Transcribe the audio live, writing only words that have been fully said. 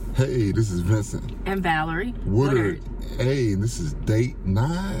Hey, this is Vincent. And Valerie Woodard. Hey, this is date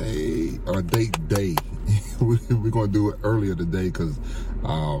night, or date day. We're going to do it earlier today because,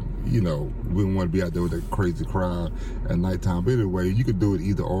 we don't want to be out there with that crazy crowd at nighttime. But anyway, you can do it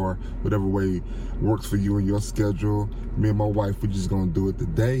either or, whatever way works for you and your schedule. Me and my wife, we're just going to do it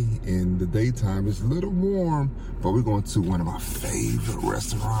today. In the daytime, it's a little warm, but we're going to one of my favorite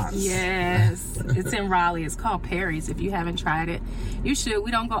restaurants. Yes, it's in Raleigh. It's called Perry's. If you haven't tried it, you should. We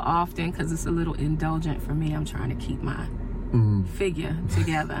don't go often because it's a little indulgent for me. I'm trying to keep my figure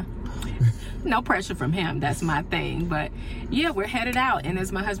together. No pressure from him. That's my thing. But yeah, we're headed out. And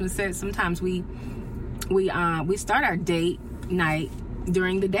as my husband said, sometimes we start our date night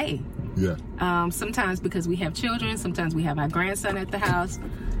during the day. Yeah. Sometimes because we have children. Sometimes we have our grandson at the house.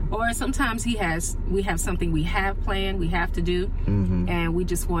 Or sometimes we have something we have planned, we have to do, and we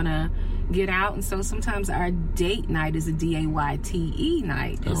just want to get out. And so sometimes our date night is a DAYTE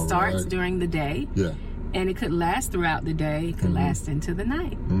night. It starts during the day. Yeah. And it could last throughout the day. It could last into the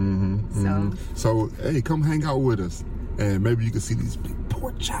night. So, hey, come hang out with us. And maybe you can see these big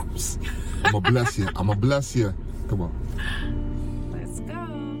pork chops. I'm going to bless you. I'm going to bless you. Come on. Let's go.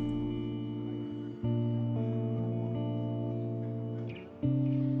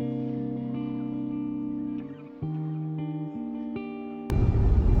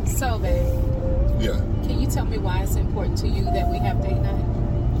 So, babe. Yeah. Can you tell me why it's important to you that we have date night?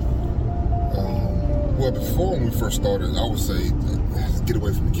 Well, before when we first started, I would say, get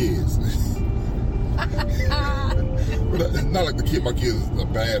away from the kids. But it's not like my kids are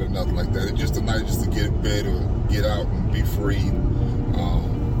bad or nothing like that. It's just a night just to get in bed or get out and be free.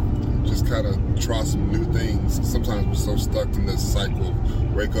 Just kind of try some new things. Sometimes we're so stuck in this cycle.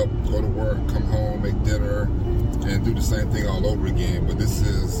 Wake up, go to work, come home, make dinner, and do the same thing all over again. But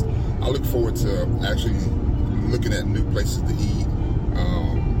I look forward to actually looking at new places to eat.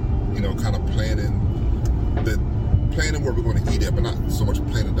 Kind of planning where we're going to eat at, but not so much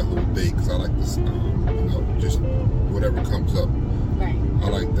planning the whole day, because I like this, just whatever comes up. Right. I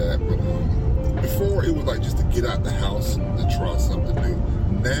like that. But before, it was like just to get out the house and to try something new.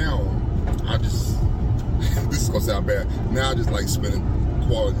 Now, this is going to sound bad, now I just like spending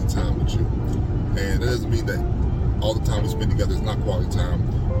quality time with you. And that doesn't mean that all the time we spend together is not quality time,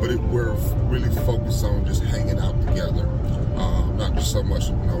 but we're really focused on just hanging out together. Not just so much,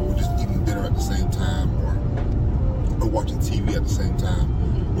 we're just eating dinner at the same time or watching TV at the same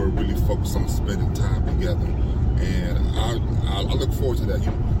time. We're really focused on spending time together. And I look forward to that.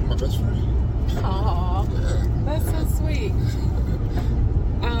 You're my best friend. Aww. Yeah. That's so sweet.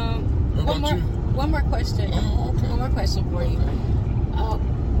 One more question. Oh, okay. One more question for you.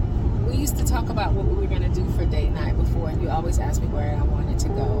 We used to talk about what we were going to do for date night before, and you always asked me where I wanted to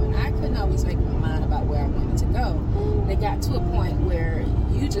go, and I couldn't always make my mind about where I wanted to go. And it got to a point where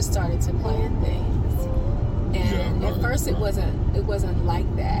you just started to plan things, and at first it wasn't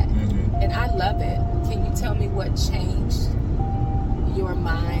like that, and I love it. Can you tell me what changed your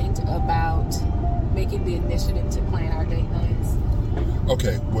mind about making the initiative to plan our date nights?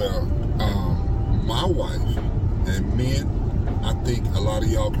 Okay, well, my wife and men, I think a lot of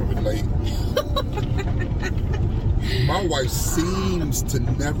y'all can relate. My wife seems to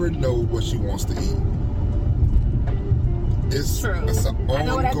never know what she wants to eat. It's true. I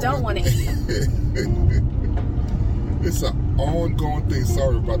know what I don't want to eat. It's an ongoing thing.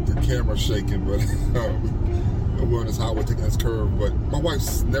 Sorry about the camera shaking, but we're on this highway taking this curve. But my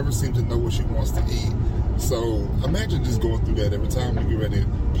wife never seems to know what she wants to eat. So imagine just going through that every time we get ready to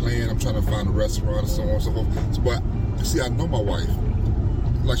plan. I'm trying to find a restaurant and so on and so forth. But see, I know my wife.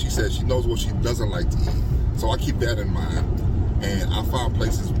 Like she said, she knows what she doesn't like to eat. So I keep that in mind. And I find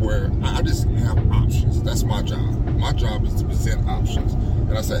places where I just have options. That's my job. My job is to present options.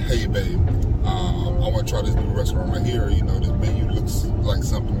 And I say, hey, babe, I want to try this new restaurant right here. This menu looks like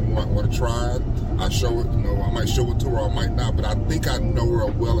something we might want to try it. I show it, I might show it to her, or I might not. But I think I know her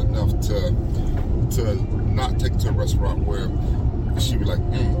well enough to not take it to a restaurant where she be like,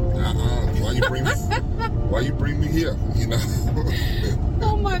 why you bring me here?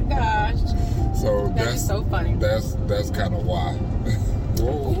 Oh my gosh. So that's so funny. That's kind of why.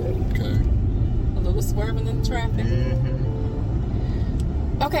 Whoa, okay. A little swerving in traffic.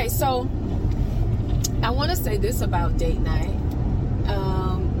 Okay, so I want to say this about date night.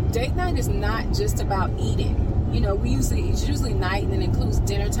 Date night is not just about eating. It's usually night and it includes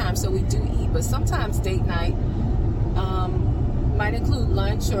dinner time, so we do eat. But sometimes date night might include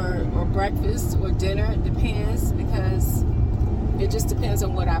lunch or breakfast or dinner. It depends, because it just depends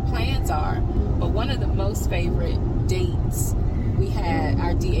on what our plans are. But one of the most favorite dates we had,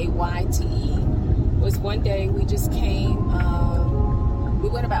 our DAYTE, was one day we just came We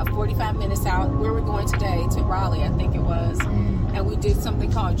went about 45 minutes out. Where we're going today, to Raleigh, I think it was. And we did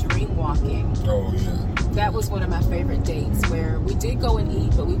something called dream walking. Oh, yeah. That was one of my favorite dates, where we did go and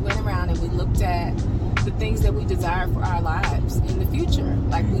eat, but we went around and we looked at the things that we desire for our lives in the future.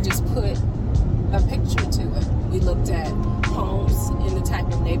 Like, we just put a picture to it. We looked at homes in the type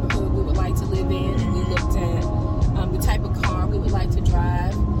of neighborhood we would like to live in. We looked at the type of car we would like to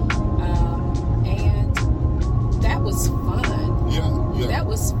drive. And that was fun. Yeah. That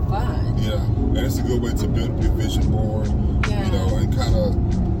was fun. Yeah. And it's a good way to build your vision board, Yeah. you know, and kind of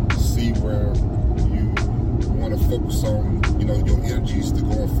see where you want to focus on, you know, your energies to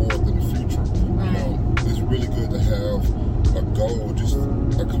going forward in the future. Right. You know, it's really good to have a goal, just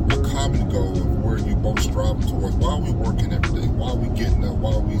a common goal of where you both striving towards. Why are we working every day? Why are we getting up?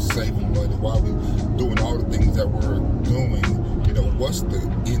 Why are we saving money? Why are we doing all the things that we're doing? You know, what's the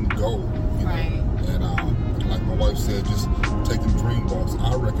end goal? You know? Right. And like my wife said, just taking dream walks.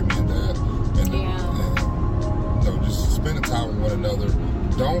 I recommend that. And you know, just spending time with one another.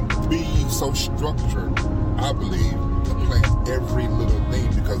 Don't be so structured, I believe, to plan every little thing,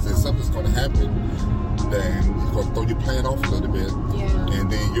 because if something's going to happen, then it's going to throw your plan off a little bit. Yeah.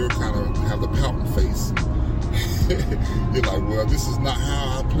 And then you're kind of have the pouting face. You're like, well, this is not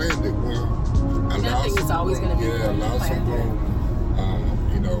how I planned it. Well, Nothing is always going to be allow some room,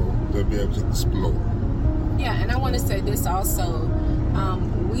 you know, to be able to explore. Yeah, and I want to say this also.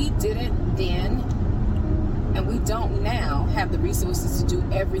 We didn't then, and we don't now, have the resources to do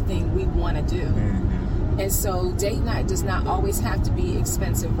everything we want to do. And so date night does not always have to be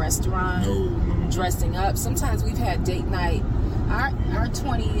expensive restaurant, dressing up. Sometimes we've had date night. Our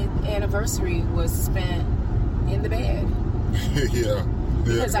 20th anniversary was spent in the bed. Yeah.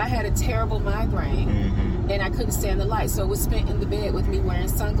 Because I had a terrible migraine and I couldn't stand the light. So it was spent in the bed with me wearing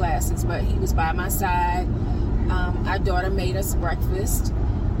sunglasses, but he was by my side. Our daughter made us breakfast,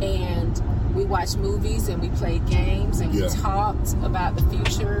 and we watched movies and we played games and we talked about the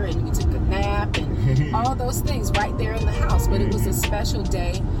future and we took a nap and all those things right there in the house. But it was a special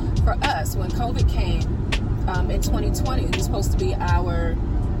day for us. When COVID came in 2020, it was supposed to be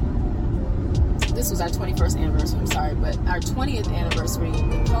this was our 21st anniversary, I'm sorry, but our 20th anniversary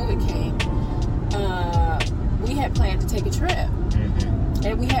when COVID came, we had planned to take a trip.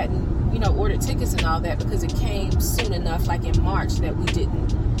 And we hadn't, you know, ordered tickets and all that because it came soon enough, like in March, that we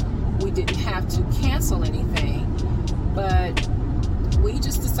didn't have to cancel anything. But we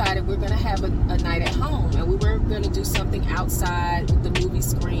just decided we're going to have a night at home, and we were going to do something outside with the movie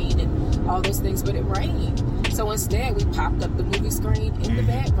screen and all those things, but it rained. So instead, we popped up the movie screen in the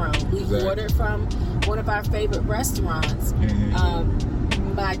bedroom. We ordered from one of our favorite restaurants.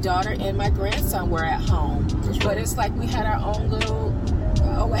 My daughter and my grandson were at home. But it's like we had our own little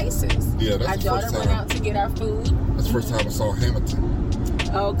oasis. Yeah, that's our the daughter first went time. out to get our food. That's the first time I saw Hamilton.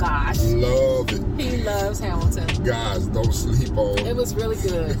 Oh, gosh. Love it. He loves Hamilton. Guys, don't sleep on. It was really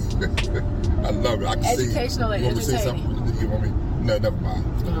good. I love it. I can see it. Educational and You want me to say entertaining. something? You want me? No, never mind.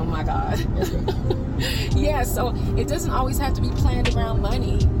 Oh, my God. Okay. Yeah, so it doesn't always have to be planned around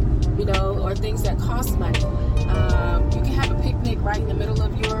money, you know, or things that cost money. You can have a picnic right in the middle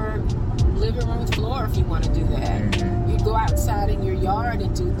of your living room floor if you want to do that. You go outside in your yard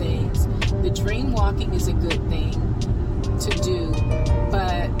and do things. The dream walking is a good thing to do,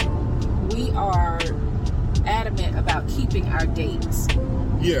 but we are adamant about keeping our dates.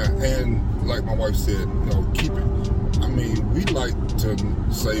 Yeah, and like my wife said, you know, keep it. I mean, we like to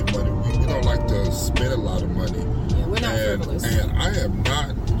save money. We don't like to spend a lot of money. Yeah, we're not frivolous. And I am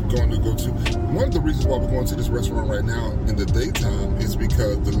not going to go to... One of the reasons why we're going to this restaurant right now in the daytime is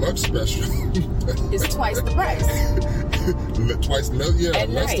because the lunch special... is twice the price.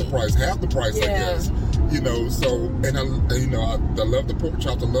 Less the price. Half the price, I guess. You know, so... And I love the pork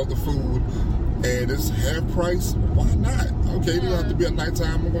chops. I love the food. And it's half price. Why not? Okay, it doesn't have to be a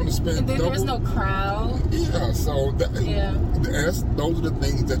nighttime. I'm going to spend And then double. there's no crowd. Yeah, so those are the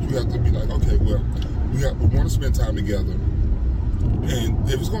things that you have to be like, okay, well, we want to spend time together. And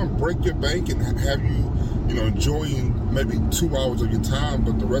if it's going to break your bank and have you, you know, enjoying maybe 2 hours of your time,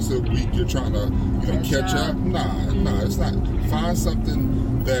 but the rest of the week you're trying to, you know, catch up. Nah, it's not. Find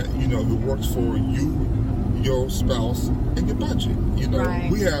something that, you know, that works for you, your spouse, and your budget. You know,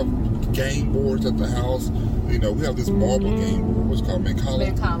 we have game boards at the house. You know, we have this marble game board. What's it called?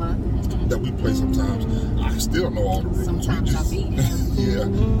 Mancala. That we play sometimes. I still don't know all the rules. Sometimes I beat him.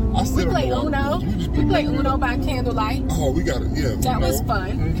 Yeah. I still We play don't know all the Uno. rules. We play Uno by candlelight. Oh, we got it. Yeah. That was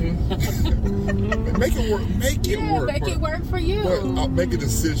fun. Make it work. Make it work for you. But make a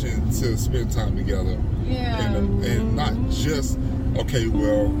decision to spend time together. Yeah. And not just, okay,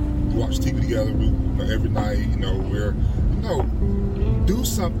 well, we watch TV together every night, you know, do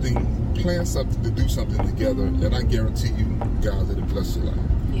something, plan something to do something together, and I guarantee you guys it'll bless your life.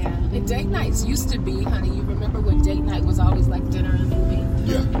 Yeah. And date nights used to be, honey, you remember when date night was always like dinner and a movie?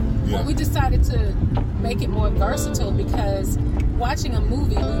 Yeah. Well, we decided to make it more versatile because watching a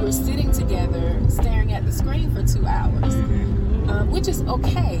movie, we were sitting together staring at the screen for 2 hours. Which is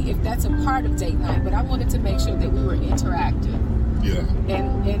okay if that's a part of date night, but I wanted to make sure that we were interactive. Yeah.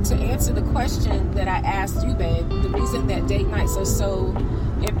 And to answer the question that I asked you, babe, the reason that date nights are so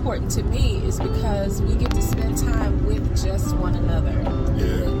important to me is because we get to spend time with just one another.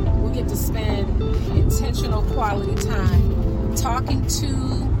 Yeah. We get to spend intentional quality time talking to,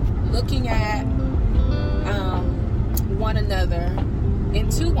 looking at one another,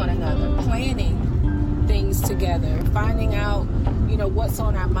 into one another, planning things together, finding out, what's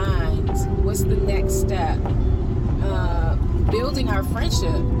on our minds, what's the next step, building our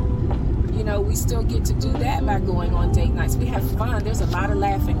friendship. We still get to do that by going on date nights. We have fun. There's a lot of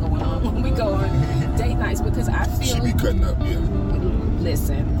laughing going on when we go on date nights because I feel... She be cutting up, yeah.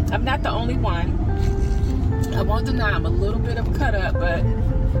 Listen, I'm not the only one. I won't deny I'm a little bit of a cut up, but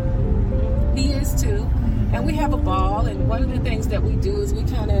he is too. And we have a ball, and one of the things that we do is we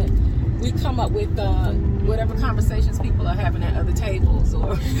come up with whatever conversations people are having at other tables,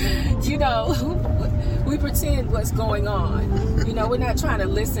 or we pretend what's going on. We're not trying to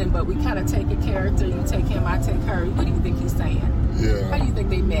listen, but we kind of take a character. You take him, I take her. What do you think he's saying? Yeah. How do you think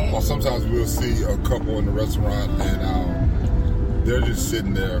they met? Or sometimes we'll see a couple in the restaurant and they're just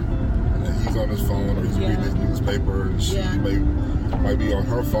sitting there, and he's on his phone or he's reading his newspaper, and she might be on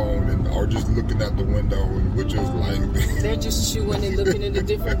her phone or just looking at the window, and we're just like... They're just chewing and looking in a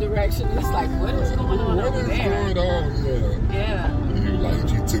different direction. It's like, what is going on over there? What is going on? Yeah. And you're like,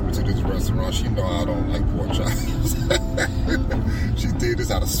 she took me to this restaurant. She know I don't like pork chops. She did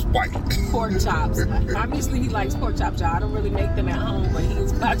this out of spite. Pork chops. Obviously, he likes pork chops, y'all. I don't really make them at home, but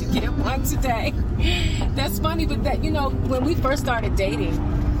he's about to get one today. That's funny, but that, when we first started dating,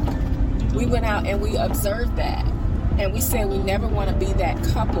 we went out and we observed that. And we said we never want to be that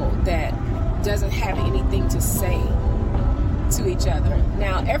couple that doesn't have anything to say to each other.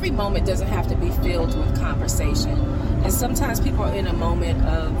 Now, every moment doesn't have to be filled with conversation. And sometimes people are in a moment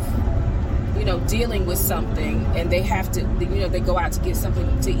of, dealing with something, and they have to, they go out to get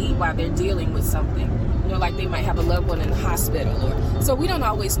something to eat while they're dealing with something. Like they might have a loved one in the hospital. So we don't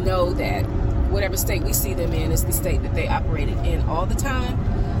always know that whatever state we see them in is the state that they operated in all the time.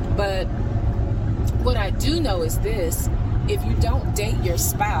 But what I do know is this: if you don't date your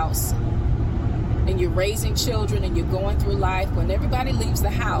spouse and you're raising children and you're going through life, when everybody leaves the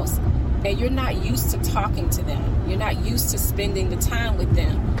house and you're not used to talking to them, you're not used to spending the time with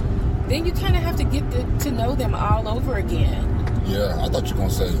them, then you kind of have to get to know them all over again. Yeah, I thought you were going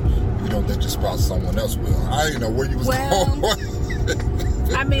to say, you don't date your spouse, someone else will. I didn't know where you was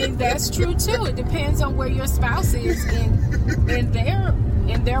going. I mean, that's true too. It depends on where your spouse is in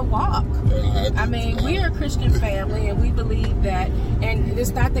their walk. I mean, we're a Christian family, and we believe that, and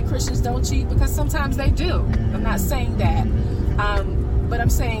it's not that Christians don't cheat, because sometimes they do. I'm not saying that, but I'm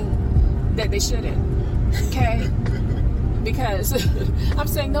saying that they shouldn't. Okay? Because I'm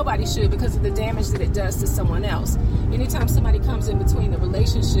saying nobody should, because of the damage that it does to someone else. Anytime somebody comes in between the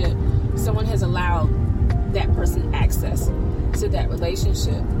relationship, someone has allowed that person access to that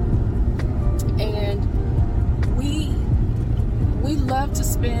relationship. And we love to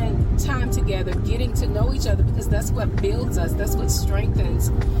spend time together getting to know each other, because that's what builds us, that's what strengthens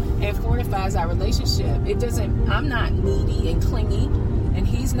and fortifies our relationship. I'm not needy and clingy, and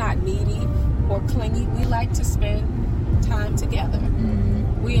he's not needy or clingy. We like to spend time together.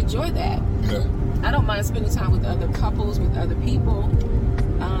 We enjoy that. Yeah. I don't mind spending time with other couples, with other people.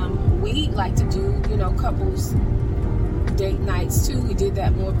 We like to do, couples date nights too. We did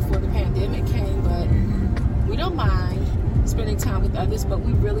that more before the pandemic came, but we don't mind spending time with others, but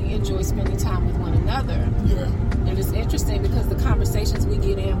we really enjoy spending time with one another. Yeah. And it's interesting because the conversations we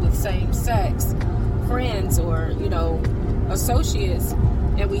get in with same-sex friends or, associates,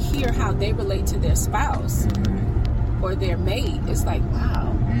 and we hear how they relate to their spouse or their mate, it's like,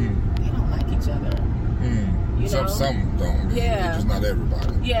 wow, they don't like each other. Some don't. Yeah. It's just not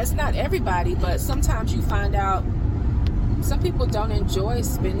everybody. Yeah, it's not everybody, but sometimes you find out some people don't enjoy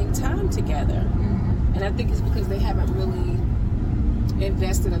spending time together. And I think it's because they haven't really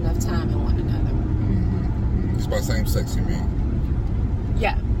invested enough time in one another. It's about same sex, you mean?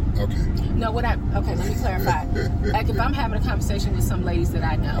 Yeah. Okay. No, let me clarify. Like if I'm having a conversation with some ladies that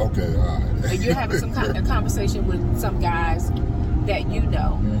I know. Okay, all right. And you're having a conversation with some guys that you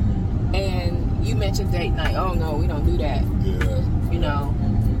know. And you mentioned date night. Oh, no, we don't do that. Yeah.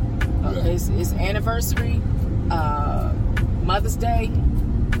 It's anniversary, Mother's Day,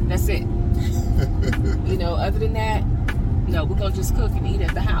 that's it. You know, other than that, no, we're gonna just cook and eat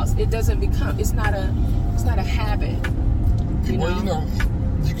at the house. It doesn't become. It's not a habit. You know?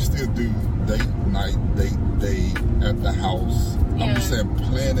 You can still do date night, date day at the house. Yeah. I'm just saying,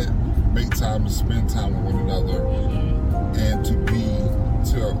 plan it, make time to spend time with one another, and to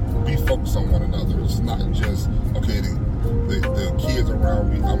be focused on one another. It's not just okay. The kids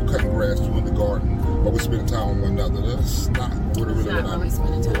around me, I'm cutting grass, you in the garden, but we're spending time with one another. That's not what I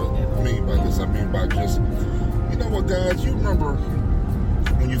mean by this. I mean by just, you know what, guys? You remember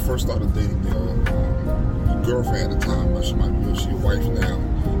when you first started dating your girlfriend at the time? She might be your wife now,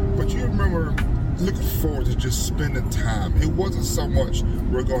 but you remember looking forward to just spending time. It wasn't so much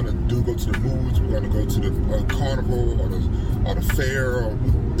we're going to go to the movies, we're going to go to the carnival or the fair.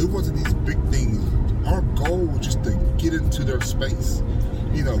 It wasn't these big things. Our goal was just to get into their space,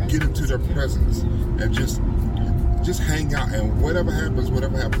 get into their presence, and just hang out. And whatever happens,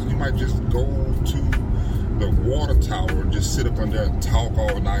 you might just go to the water tower and just sit up on there and talk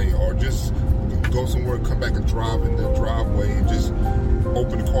all night, or just go somewhere, come back and drive in the driveway and just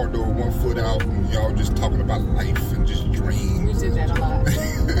open the car door, 1 foot out, and y'all just talking about life and just dreams. We did that a lot. We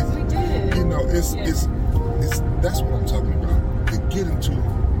did. It's that's what I'm talking about. To get into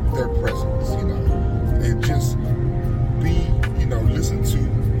their presence, and just be, listen to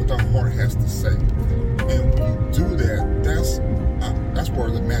what their heart has to say. And when you do that, that's where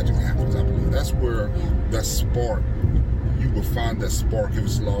the magic happens, I believe. That's where that spark, you will find that spark if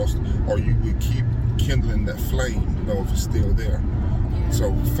it's lost, or you will keep kindling that flame, if it's still there.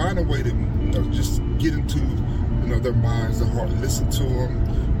 So find a way to, just get into, their minds, their heart, listen to them.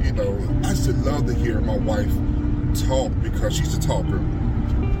 I used to love to hear my wife talk because she's a talker.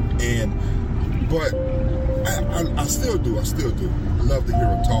 But I still do love to hear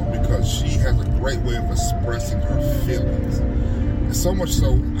her talk because she has a great way of expressing her feelings. And so much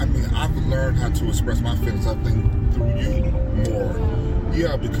so, I've learned how to express my feelings, I think, through you more.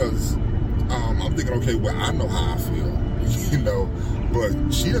 Yeah, because I'm thinking, okay, well, I know how I feel,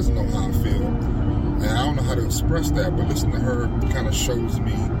 but she doesn't know how I feel. And I don't know how to express that, but listening to her kind of shows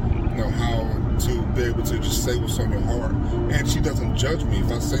me, how to be able to just say what's on your heart. And she doesn't judge me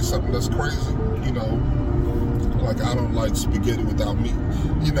if I say something that's crazy, like I don't like spaghetti without meat.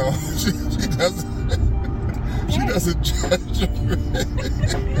 She doesn't judge me.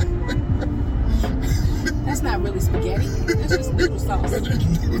 That's not really spaghetti. That's just noodle sauce.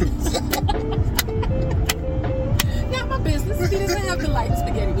 Not my business. He doesn't have to like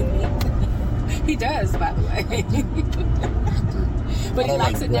spaghetti with me. He does, by the way. But he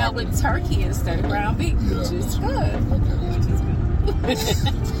likes it now with turkey instead of ground beef, which is good.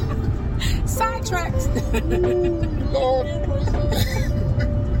 Sidetracks. Lord.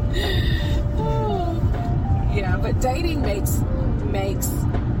 Yeah, but dating makes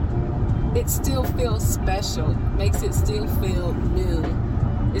it still feels special. Makes it still feel new.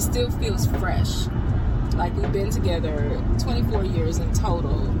 It still feels fresh. Like we've been together 24 years in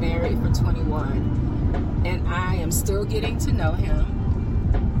total, married for 21, and I am still getting to know him.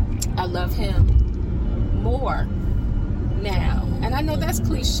 I love him more now. And I know that's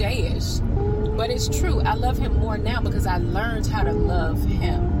cliche-ish, but it's true. I love him more now because I learned how to love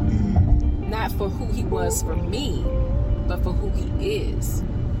him. Not for who he was for me, but for who he is.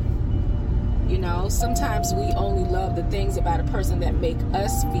 Sometimes we only love the things about a person that make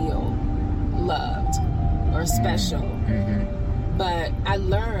us feel loved or special. But I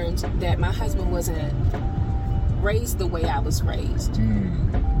learned that my husband wasn't raised the way I was raised.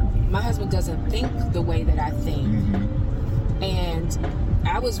 My husband doesn't think the way that I think. And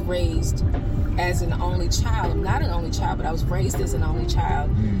I was raised as an only child. I'm not an only child, but I was raised as an only child.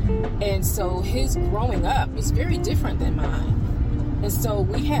 And so his growing up was very different than mine. And so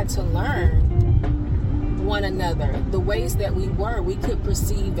we had to learn one another. The ways that we could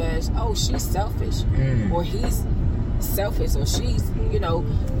perceive as, oh, she's selfish, or he's selfish, or she's,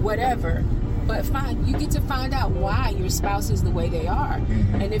 whatever. But fine, you get to find out why your spouse is the way they are.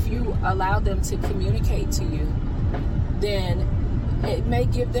 And if you allow them to communicate to you, then it may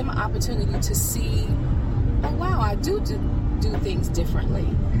give them an opportunity to see, oh wow, I do things differently.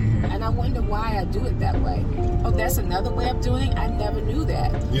 And I wonder why I do it that way. Oh, that's another way of doing it? I never knew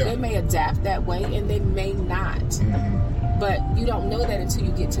that. Yeah. They may adapt that way and they may not. But you don't know that until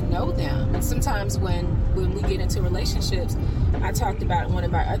you get to know them. And sometimes when we get into relationships, I talked about in one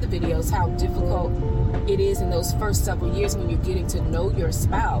of our other videos how difficult it is in those first several years when you're getting to know your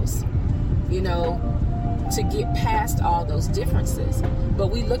spouse, to get past all those differences. But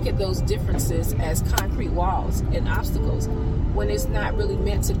we look at those differences as concrete walls and obstacles when it's not really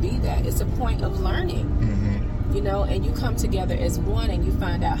meant to be that. It's a point of learning. you know, and you come together as one and you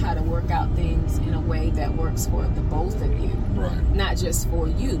find out how to work out things in a way that works for the both of you. Right. Not just for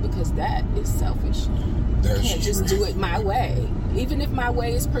you, because that is selfish. That's You can't just do it my way. Even if my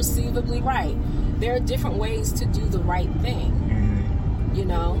way is perceivably right, there are different ways to do the right thing, you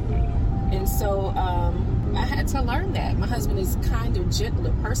know? And so I had to learn that. My husband is a kinder,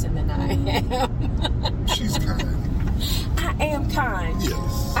 gentler person than I am. She's kind. I am kind.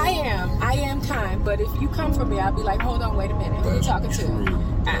 Yes. I am kind. But if you come for me, I'll be like, hold on, wait a minute. Who are you talking to?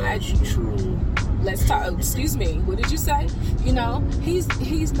 That's true. Let's talk. Excuse me. What did you say? You know,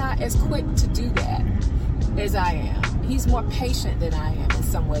 he's not as quick to do that as I am. He's more patient than I am in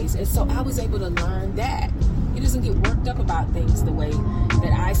some ways. And so I was able to learn that. He doesn't get worked up about things the way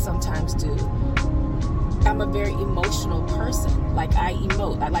that I sometimes do. I'm a very emotional person. Like, I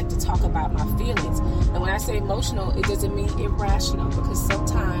emote. I like to talk about my feelings. And when I say emotional, it doesn't mean irrational, because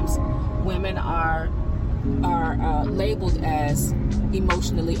sometimes women are labeled as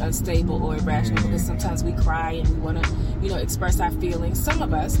emotionally unstable or irrational, because sometimes we cry and we want to, you know, express our feelings. Some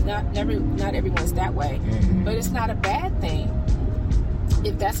of us, not everyone's that way, but it's not a bad thing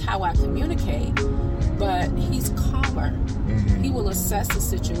if that's how I communicate. But he's calmer. He will assess the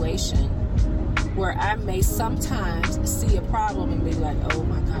situation where I may sometimes see a problem and be like, oh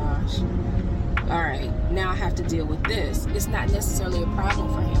my gosh, all right, now I have to deal with this. It's not necessarily a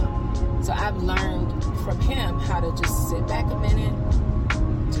problem for him. So I've learned from him how to just sit back a minute,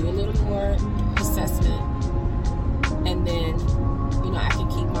 do a little more assessment, and then, you know, I can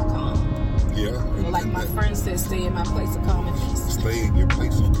keep my calm. Yeah. And, like my friend says, stay in my place of calm and peace. Stay in your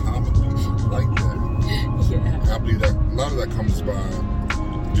place of calm and peace. Like that. Yeah. I believe that a lot of that comes by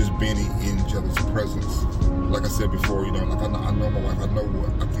just being in each other's presence. Like I said before, you know, like I know my wife, I know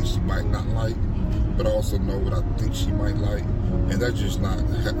what I think she might not like, but I also know what I think she might like. And that's just not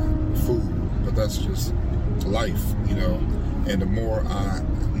food, but that's just life, you know. And the more I,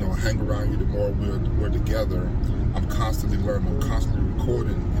 you know, hang around you, the more we're together, I'm constantly learning, I'm constantly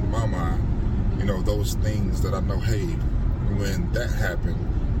recording in my mind, you know, those things that I know, hey, when that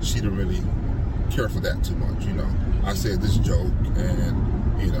happened, she didn't really care for that too much, you know. I said this joke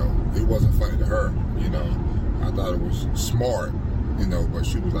and, you know, it wasn't funny to her, you know. I thought it was smart, you know, but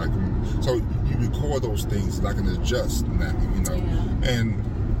she was like, so you record those things like an adjust now, you know. Yeah.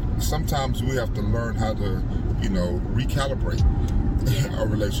 And sometimes we have to learn how to, you know, recalibrate our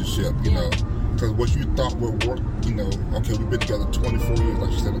relationship, you know. Because what you thought would work, you know, okay, we've been together 24 years,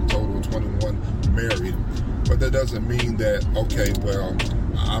 like you said, in total, 21 married. But that doesn't mean that, okay, well,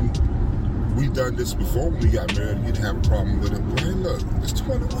 we've done this before when we got married. You didn't have a problem with it. Well, hey, look, it's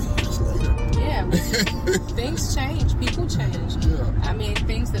 21 years later. Yeah, things change. People change. Yeah. I mean,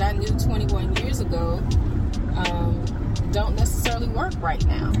 things that I knew 21 years ago don't necessarily work right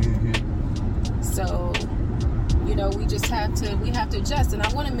now. So, you know, we have to adjust. And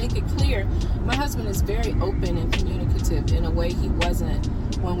I want to make it clear, my husband is very open and communicative in a way he wasn't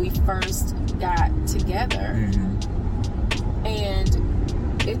when we first got together. And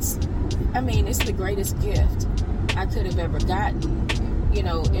it's the greatest gift I could have ever gotten, you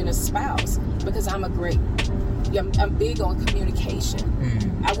know, in a spouse, because I'm big on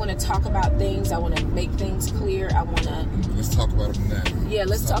communication. I want to talk about things. I want to make things clear. Let's talk about it now. Yeah,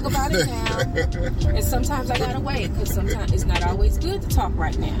 let's talk about it now. And sometimes I gotta wait, because sometimes it's not always good to talk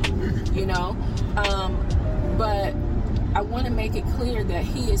right now, you know. But I want to make it clear that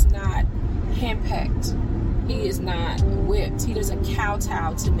he is not handpicked. He is not whipped. He doesn't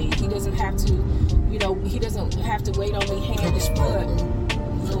kowtow to me. He doesn't have to, you know, he doesn't have to wait on me hand and foot.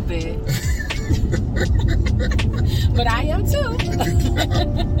 A little bit. But I am too.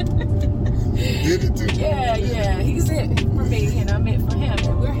 Did it too. Yeah. He's it for me and I'm it for him.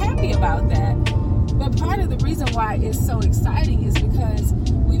 And we're happy about that. But part of the reason why it's so exciting is because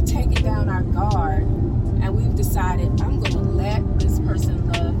we've taken down our guard and we've decided, I'm going to let this person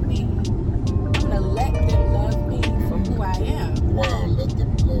love me. I'm going to let them love me for who I am. Wow, let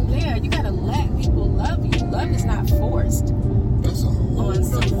them love you. Yeah, you got to let people love you. Love is not forced. That's a whole other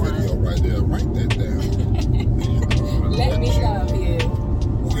video right there. Write that down. Let me love you.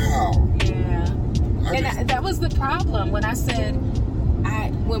 Wow. Yeah. That was the problem when I said,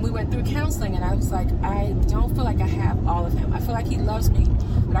 when we went through counseling, and I was like, I don't feel like I have all of him. I feel like he loves me,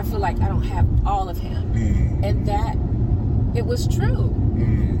 but I feel like I don't have all of him. And that, it was true.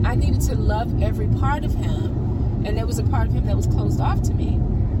 I needed to love every part of him, and there was a part of him that was closed off to me.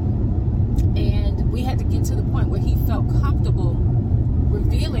 And we had to get to the point where he felt comfortable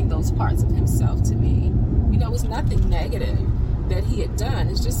revealing those parts of himself to me. You know, it was nothing negative that he had done.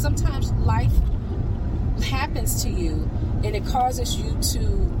 It's just sometimes life happens to you and it causes you to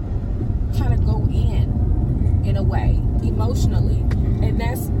kind of go in in a way, emotionally. And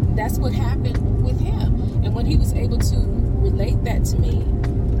that's what happened with him. And when he was able to relate that to me,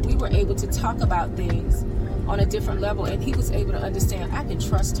 we were able to talk about things on a different level, and he was able to understand I can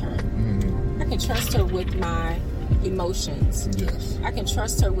trust her. I can trust her with my emotions. Yes. I can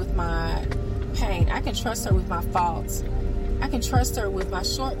trust her with my pain. I can trust her with my faults. I can trust her with my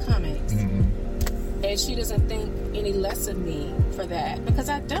shortcomings. And she doesn't think any less of me for that, because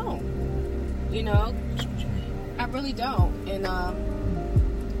I don't. You know, I really don't. And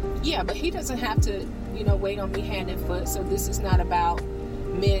yeah, but he doesn't have to, you know, wait on me hand and foot. So this is not about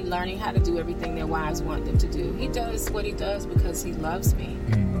men learning how to do everything their wives want them to do. He does what he does because he loves me.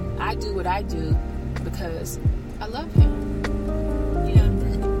 I do what I do because I love him. Yeah.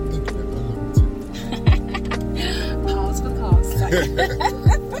 Pause for the cause.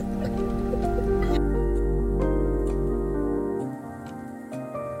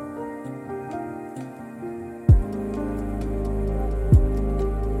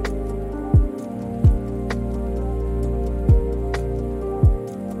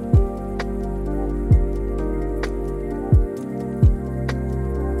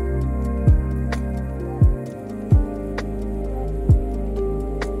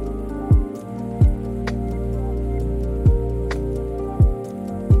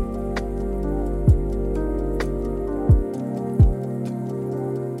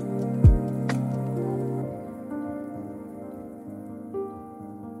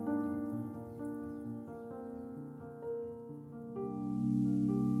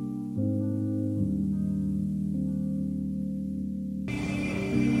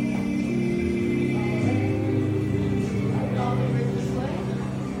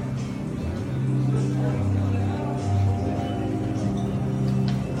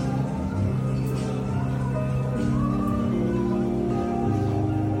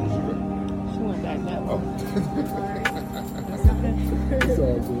 It's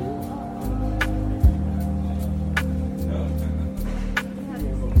all good.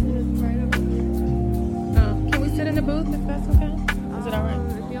 Can we sit in the booth if that's okay? Is it all right?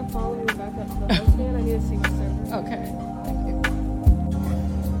 If you'll follow me back up to the host stand, I need to see my server. Okay. Thank you.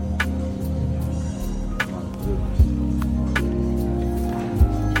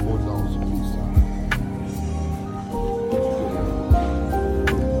 $4 a piece.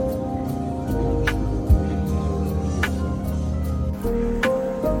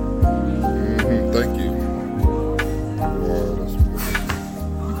 Thank you. Wow, that's good.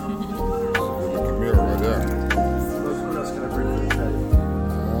 Looking mirror right there. What else can I bring for the tray?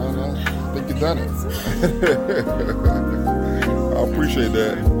 I think you done it. I appreciate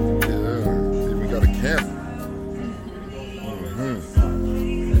that. Yeah, even got a camera.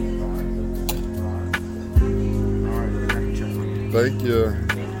 Thank you.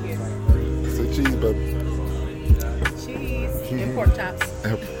 Say cheese, baby. Cheese and pork chops.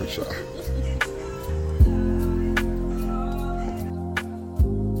 And pork chop.